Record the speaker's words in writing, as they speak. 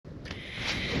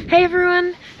Hey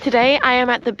everyone! Today I am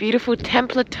at the beautiful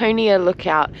Templetonia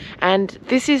lookout, and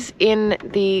this is in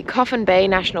the Coffin Bay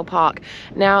National Park.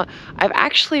 Now, I've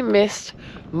actually missed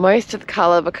most of the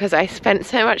colour because I spent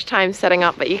so much time setting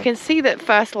up, but you can see that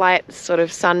first light sort of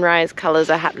sunrise colours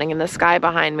are happening in the sky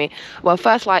behind me. Well,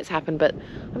 first lights happened, but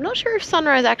I'm not sure if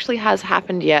sunrise actually has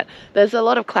happened yet. There's a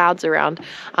lot of clouds around.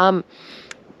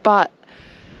 But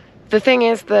the thing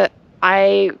is that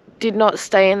I did not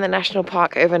stay in the national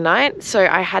park overnight, so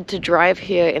I had to drive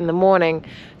here in the morning,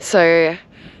 so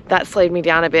that slowed me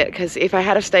down a bit, because if I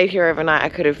had have stayed here overnight I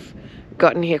could have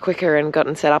gotten here quicker and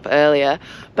gotten set up earlier.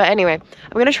 But anyway,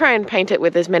 I'm going to try and paint it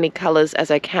with as many colours as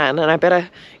I can, and I better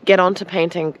get on to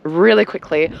painting really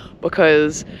quickly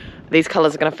because these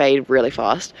colours are going to fade really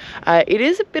fast. It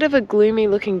is a bit of a gloomy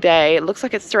looking day. It looks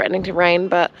like it's threatening to rain,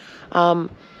 but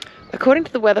according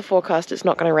to the weather forecast, it's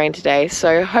not going to rain today,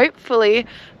 so hopefully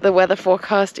the weather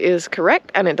forecast is correct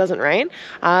and it doesn't rain.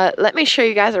 Let me show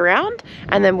you guys around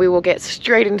and then we will get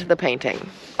straight into the painting.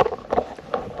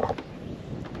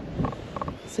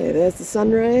 So there's the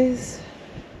sunrise,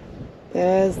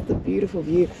 there's the beautiful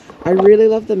view. I really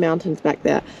love the mountains back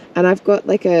there, and I've got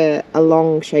like a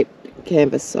long shaped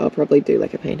canvas, so I'll probably do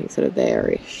like a painting sort of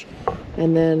there-ish.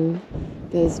 And then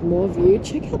there's more view.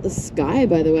 Check out the sky,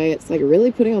 by the way. It's like really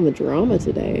putting on the drama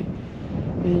today.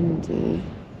 And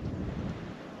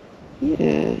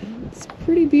yeah, it's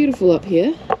pretty beautiful up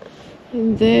here.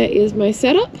 And there is my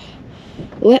setup.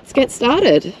 Let's get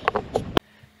started.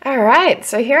 Alright,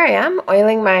 so here I am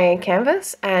oiling my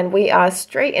canvas and we are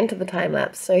straight into the time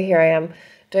lapse. So here I am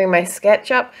doing my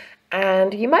SketchUp,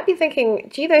 and you might be thinking,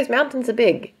 gee, those mountains are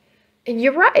big. And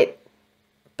you're right,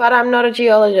 but I'm not a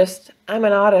geologist, I'm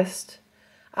an artist.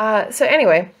 So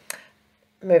anyway,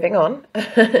 moving on,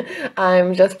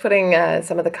 I'm just putting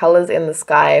some of the colours in the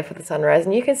sky for the sunrise,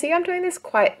 and you can see I'm doing this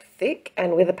quite thick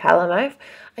and with a palette knife.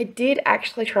 I did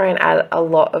actually try and add a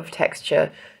lot of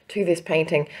texture to this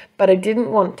painting, but I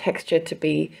didn't want texture to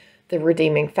be the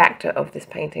redeeming factor of this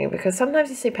painting, because sometimes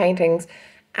you see paintings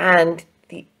and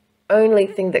the only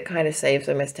thing that kind of saves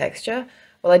them is texture.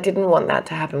 Well, I didn't want that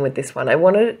to happen with this one. I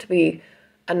wanted it to be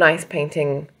a nice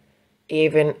painting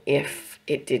even if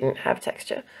it didn't have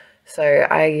texture. So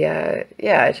I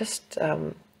just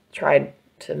tried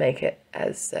to make it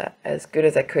as good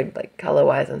as I could, like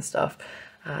color-wise and stuff.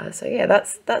 So yeah,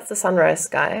 that's the sunrise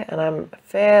sky, and I'm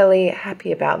fairly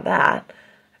happy about that.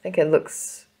 I think it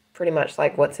looks pretty much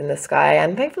like what's in the sky,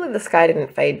 and thankfully the sky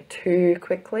didn't fade too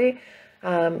quickly.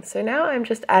 So now I'm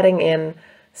just adding in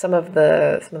some of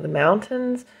the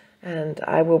mountains, and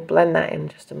I will blend that in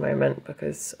just a moment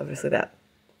because obviously that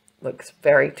looks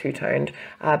very two-toned.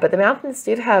 But the mountains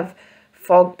did have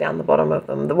fog down the bottom of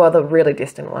them. Well, the really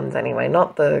distant ones anyway,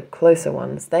 not the closer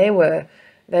ones. They were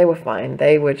fine.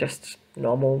 They were just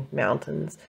normal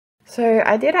mountains. So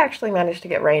I did actually manage to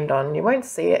get rained on. You won't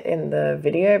see it in the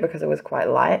video because it was quite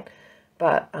light,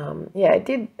 but yeah, it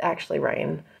did actually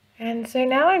rain. And so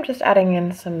now I'm just adding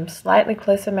in some slightly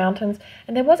closer mountains,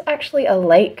 and there was actually a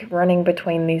lake running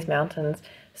between these mountains,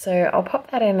 so I'll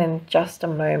pop that in just a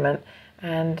moment.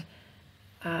 And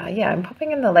yeah, I'm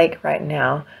popping in the lake right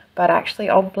now, but actually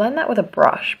I'll blend that with a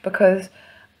brush because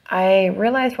I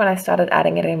realized when I started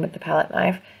adding it in with the palette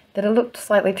knife that it looked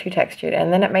slightly too textured,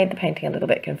 and then it made the painting a little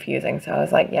bit confusing. So I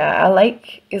was like, yeah, our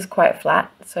lake is quite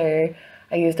flat, so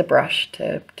I used a brush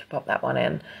to pop that one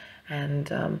in.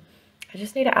 And I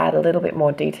just need to add a little bit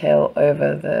more detail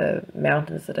over the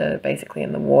mountains that are basically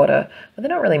in the water. But they're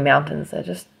not really mountains, they're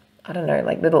just, I don't know,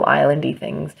 like little islandy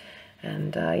things.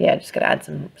 And yeah, just got to add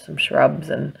some shrubs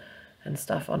and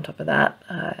stuff on top of that.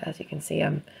 As you can see,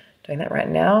 I'm doing that right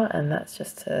now, and that's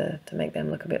just to make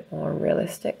them look a bit more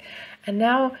realistic. And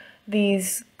now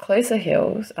these closer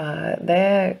hills,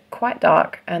 they're quite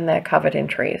dark and they're covered in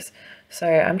trees. So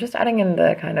I'm just adding in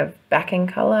the kind of backing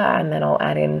color, and then I'll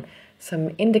add in some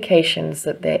indications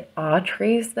that there are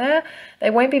trees there. They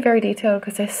won't be very detailed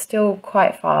because they're still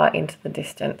quite far into the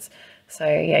distance. So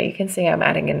yeah, you can see I'm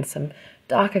adding in some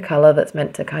darker color that's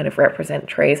meant to kind of represent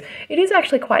trees. It is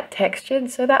actually quite textured,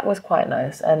 so that was quite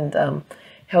nice, and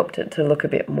helped it to look a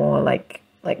bit more like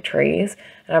trees.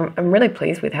 And I'm really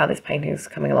pleased with how this painting is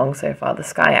coming along so far. The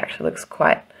sky actually looks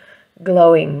quite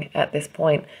glowing at this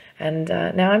point. And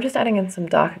now I'm just adding in some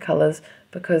darker colors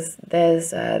because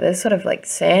there's sort of like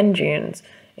sand dunes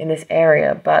in this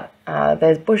area, but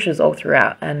there's bushes all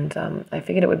throughout, and I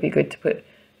figured it would be good to put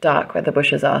dark where the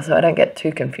bushes are so I don't get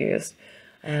too confused.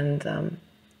 And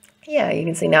yeah, you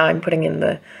can see now I'm putting in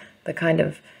the kind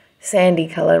of sandy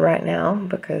color right now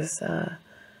because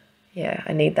yeah,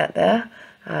 I need that there.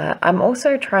 I'm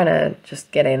also trying to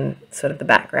just get in sort of the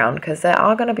background because there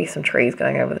are going to be some trees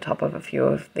going over the top of a few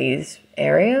of these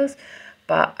areas,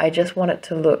 but I just want it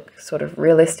to look sort of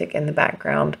realistic in the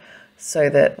background so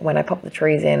that when I pop the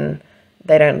trees in,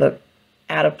 they don't look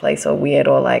out of place or weird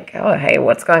or like, oh, hey,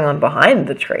 what's going on behind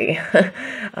the tree?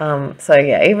 So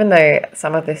yeah, even though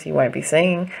some of this you won't be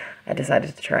seeing, I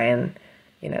decided to try and,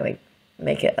 you know, like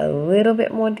make it a little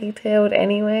bit more detailed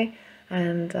anyway.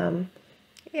 And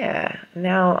yeah,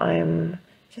 now I'm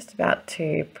just about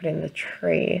to put in the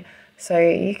tree. So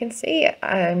you can see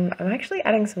I'm actually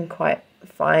adding some quite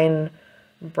fine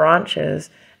branches,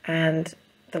 and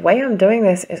the way I'm doing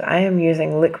this is I am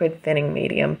using liquid thinning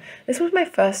medium. This was my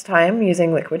first time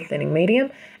using liquid thinning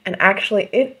medium, and actually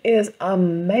it is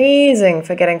amazing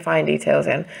for getting fine details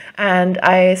in. And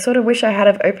I sort of wish I had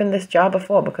have opened this jar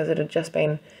before because it had just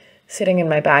been sitting in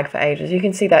my bag for ages. You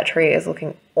can see that tree is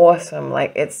looking awesome.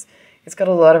 Like it's got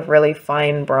a lot of really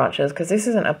fine branches because this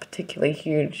isn't a particularly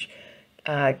huge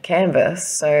canvas.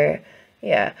 So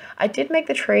yeah, I did make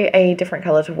the tree a different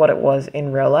color to what it was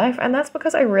in real life, and that's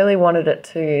because I really wanted it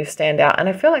to stand out. And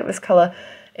I feel like this color,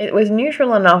 it was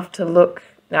neutral enough to look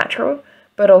natural,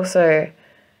 but also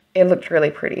it looked really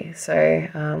pretty. So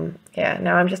yeah,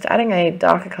 now I'm just adding a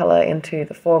darker color into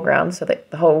the foreground so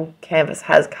that the whole canvas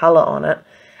has color on it.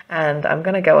 And I'm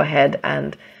going to go ahead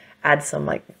and add some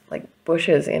like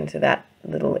bushes into that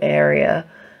little area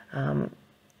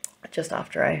just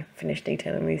after I finish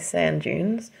detailing these sand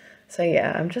dunes. So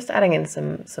yeah, I'm just adding in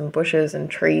some bushes and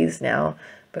trees now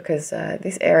because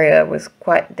this area was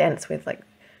quite dense with like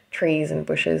trees and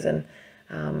bushes, and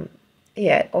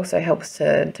yeah, it also helps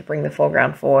to bring the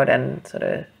foreground forward and sort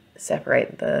of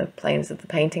separate the planes of the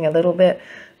painting a little bit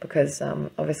because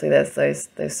obviously there's those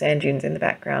sand dunes in the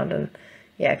background, and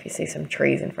yeah, if you see some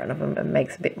trees in front of them, it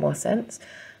makes a bit more sense.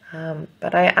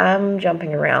 But I am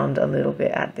jumping around a little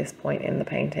bit at this point in the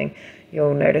painting.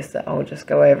 You'll notice that I'll just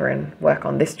go over and work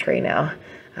on this tree now.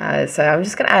 So I'm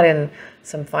just going to add in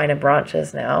some finer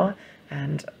branches now.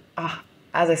 And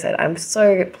as I said, I'm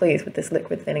so pleased with this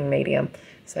liquid thinning medium.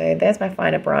 So there's my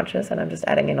finer branches, and I'm just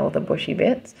adding in all the bushy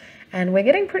bits. And we're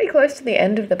getting pretty close to the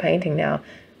end of the painting now.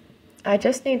 I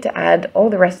just need to add all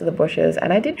the rest of the bushes,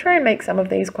 and I did try and make some of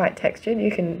these quite textured.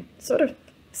 You can sort of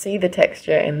see the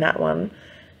texture in that one.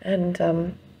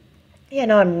 And yeah,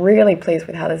 no, I'm really pleased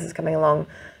with how this is coming along.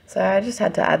 So I just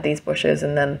had to add these bushes,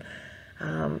 and then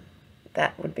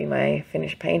that would be my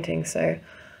finished painting. So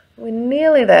we're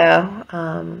nearly there.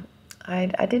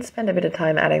 I did spend a bit of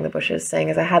time adding the bushes,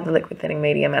 seeing as I had the liquid thinning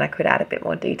medium and I could add a bit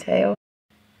more detail.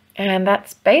 And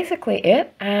that's basically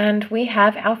it, and we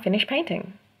have our finished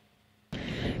painting.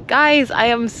 Guys, I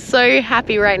am so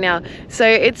happy right now. So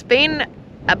it's been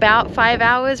about 5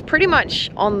 hours, pretty much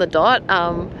on the dot,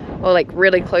 or like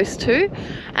really close to,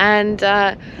 and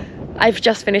I've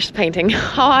just finished painting.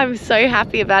 Oh, I'm so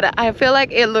happy about it. I feel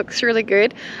like it looks really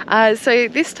good. So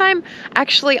this time,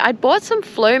 actually, I bought some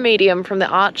flow medium from the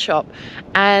art shop,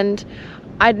 and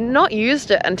I'd not used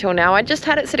it until now. I just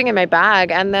had it sitting in my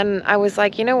bag, and then I was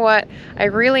like, you know what? I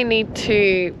really need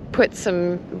to put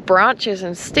some branches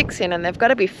and sticks in, and they've got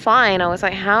to be fine. I was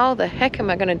like, how the heck am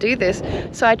I going to do this?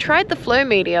 So I tried the flow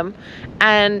medium,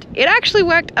 and it actually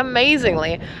worked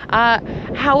amazingly.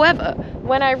 However,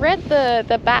 when I read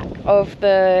the back of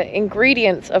the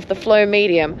ingredients of the flow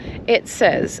medium, it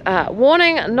says,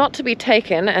 warning not to be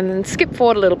taken, and then skip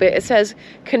forward a little bit, it says,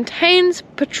 contains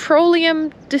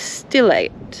petroleum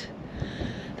distillate.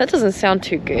 That doesn't sound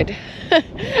too good.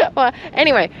 Well,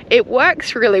 anyway, it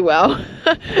works really well.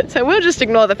 So we'll just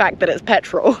ignore the fact that it's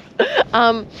petrol.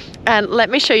 And let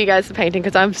me show you guys the painting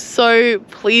because I'm so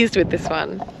pleased with this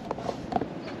one.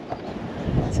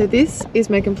 So this is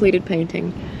my completed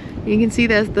painting. You can see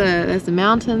there's the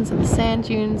mountains and the sand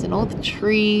dunes and all the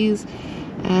trees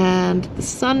and the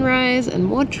sunrise and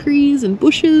more trees and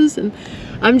bushes, and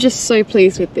I'm just so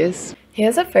pleased with this.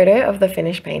 Here's a photo of the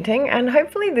finished painting, and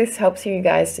hopefully this helps you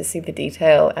guys to see the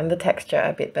detail and the texture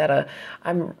a bit better.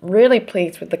 I'm really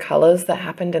pleased with the colors that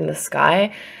happened in the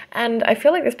sky, and I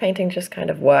feel like this painting just kind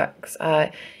of works.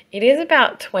 It is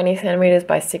about 20 centimeters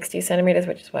by 60 centimeters,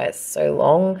 which is why it's so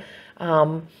long,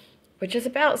 which is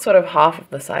about sort of half of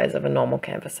the size of a normal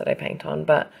canvas that I paint on.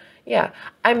 But yeah,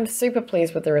 I'm super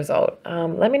pleased with the result.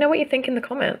 Let me know what you think in the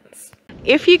comments.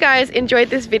 If you guys enjoyed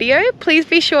this video, please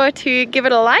be sure to give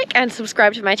it a like and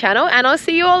subscribe to my channel, and I'll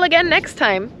see you all again next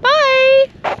time.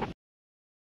 Bye!